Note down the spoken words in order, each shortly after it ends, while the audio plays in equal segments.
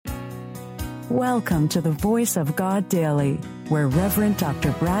Welcome to the Voice of God Daily, where Reverend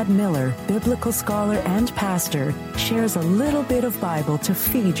Dr. Brad Miller, biblical scholar and pastor, shares a little bit of Bible to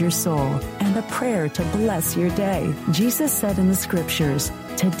feed your soul and a prayer to bless your day. Jesus said in the scriptures,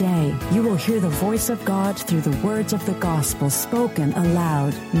 "Today you will hear the voice of God through the words of the gospel spoken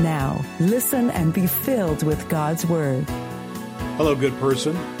aloud." Now, listen and be filled with God's word. Hello, good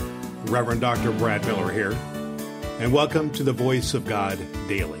person. Reverend Dr. Brad Miller here, and welcome to the Voice of God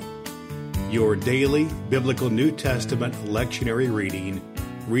Daily, your daily biblical New Testament lectionary reading,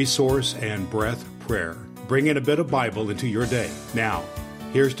 resource, and breath prayer, bringing a bit of Bible into your day. Now,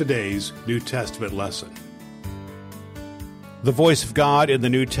 here's today's New Testament lesson. The Voice of God in the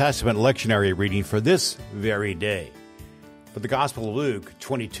New Testament lectionary reading for this very day. For the Gospel of Luke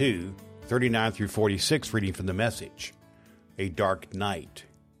 22, 39 through 46, reading from the Message. A dark night.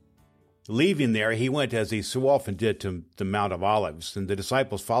 Leaving there, he went, as he so often did, to the Mount of Olives, and the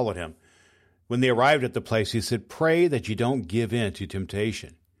disciples followed him. When they arrived at the place, he said, "Pray that you don't give in to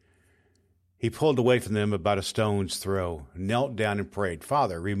temptation." He pulled away from them about a stone's throw, knelt down and prayed,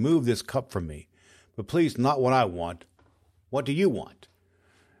 "Father, remove this cup from me, but please not what I want. What do you want?"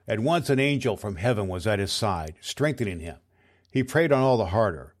 At once an angel from heaven was at his side, strengthening him. He prayed on all the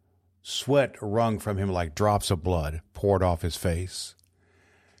harder. Sweat wrung from him like drops of blood poured off his face.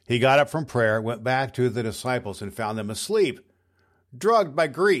 He got up from prayer, went back to the disciples, and found them asleep, drugged by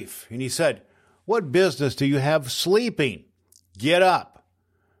grief. And he said, "What business do you have sleeping? Get up.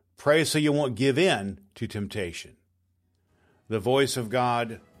 Pray so you won't give in to temptation." The voice of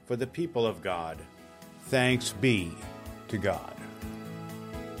God for the people of God. Thanks be to God.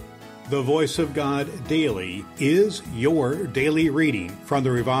 The Voice of God Daily is your daily reading from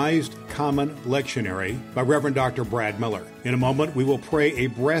the Revised Common Lectionary by Reverend Dr. Brad Miller. In a moment, we will pray a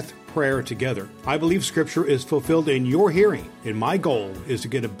breath prayer together. I believe Scripture is fulfilled in your hearing, and my goal is to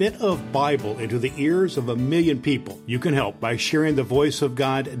get a bit of Bible into the ears of 1 million people. You can help by sharing the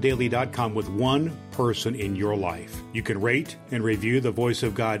voiceofgoddaily.com with one person in your life. You can rate and review the Voice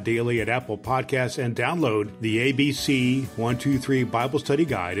of God Daily at Apple Podcasts and download the ABC 123 Bible Study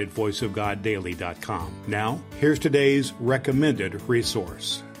Guide at voiceofgoddaily.com. Now, here's today's recommended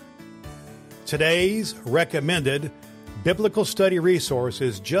resource. Today's recommended biblical study resource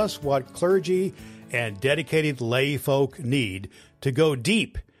is just what clergy and dedicated lay folk need to go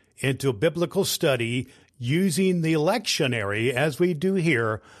deep into biblical study using the lectionary as we do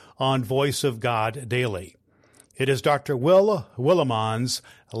here on Voice of God Daily. It is Dr. Will Willimon's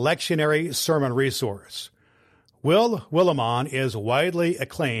lectionary sermon resource. Will Willimon is widely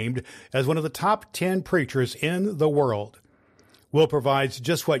acclaimed as one of the top 10 preachers in the world. Will provides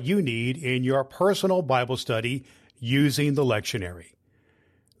just what you need in your personal Bible study using the lectionary.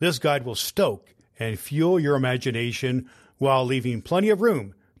 This guide will stoke and fuel your imagination while leaving plenty of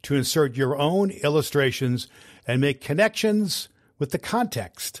room to insert your own illustrations and make connections with the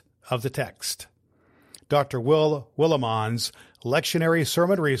context of the text. Dr. Will Willimon's lectionary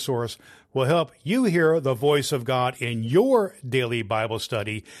sermon resource will help you hear the voice of God in your daily Bible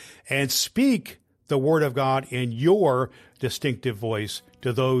study and speak the Word of God in your distinctive voice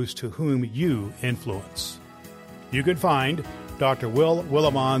to those to whom you influence. You can find Dr. Will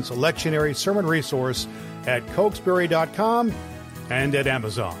Willimon's lectionary sermon resource at Cokesbury.com and at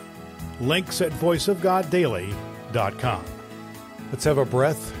Amazon. Links at voiceofgoddaily.com. Let's have a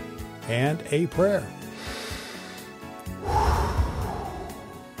breath and a prayer.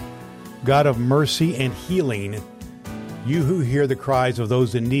 God of mercy and healing, you who hear the cries of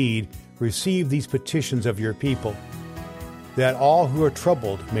those in need, receive these petitions of your people, that all who are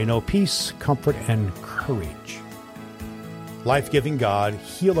troubled may know peace, comfort, and courage. Life-giving God,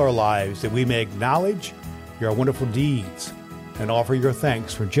 heal our lives that we may acknowledge your wonderful deeds and offer your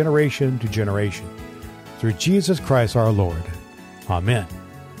thanks from generation to generation. Through Jesus Christ our Lord. Amen.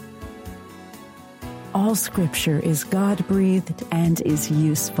 All Scripture is God-breathed and is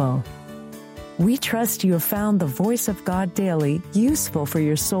useful. We trust you have found the Voice of God Daily useful for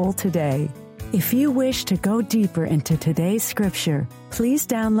your soul today. If you wish to go deeper into today's Scripture, please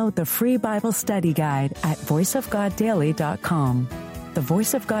download the free Bible study guide at voiceofgoddaily.com. The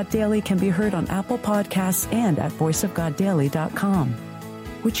Voice of God Daily can be heard on Apple Podcasts and at voiceofgoddaily.com.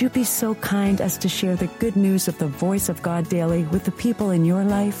 Would you be so kind as to share the good news of the Voice of God Daily with the people in your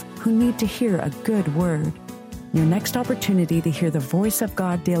life who need to hear a good word? Your next opportunity to hear the Voice of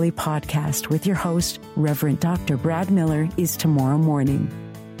God Daily podcast with your host, Reverend Dr. Brad Miller, is tomorrow morning.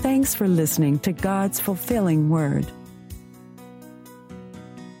 Thanks for listening to God's fulfilling Word.